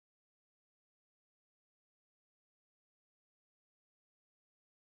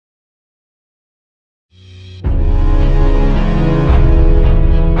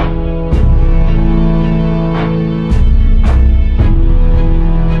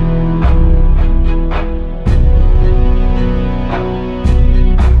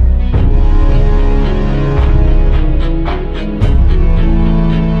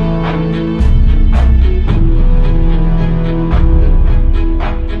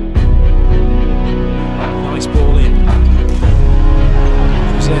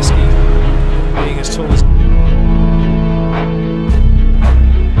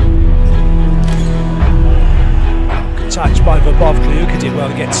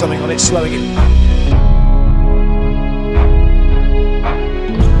something on it, slowing it.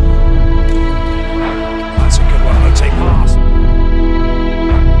 That's a good one, rotate pass.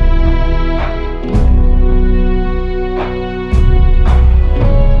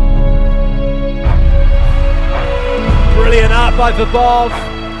 Brilliant out by Verbov.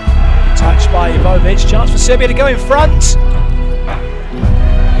 Touched by Ivovic. Chance for Serbia to go in front.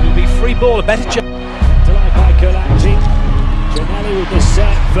 It'll be free ball, a better chance. Delight by Aleksey. Janelli with the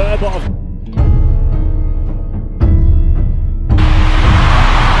set. Verbov.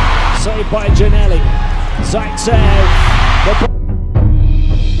 Saved by Janelli. Zaitsev.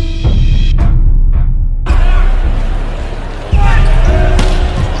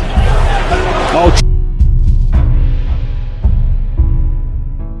 Oh.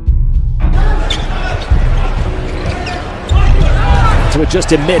 To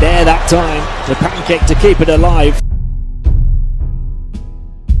adjust in mid-air that time. The pancake to keep it alive.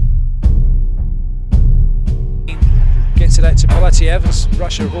 Gets it out to Polatiev, as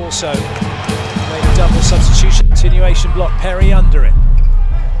Russia have also made a double substitution. Continuation block, Perry under it.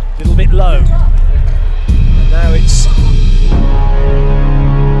 A little bit low. And now it's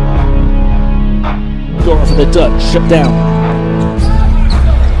Gora for the Dutch, shut down.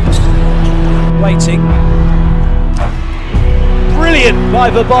 waiting. Brilliant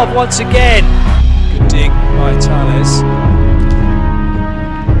by Verbov once again. Good dig by Thales.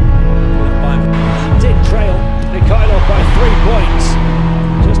 Did trail Mikhailov by 3 points.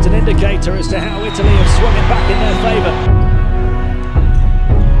 Just an indicator as to how Italy have swung it back in their favour.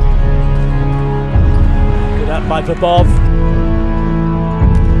 Good up by Verbov.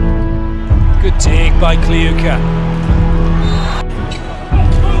 Good dig by Kliuka.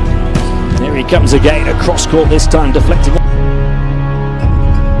 Here he comes again, a cross court this time, deflecting.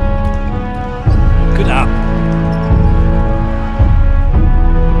 Good up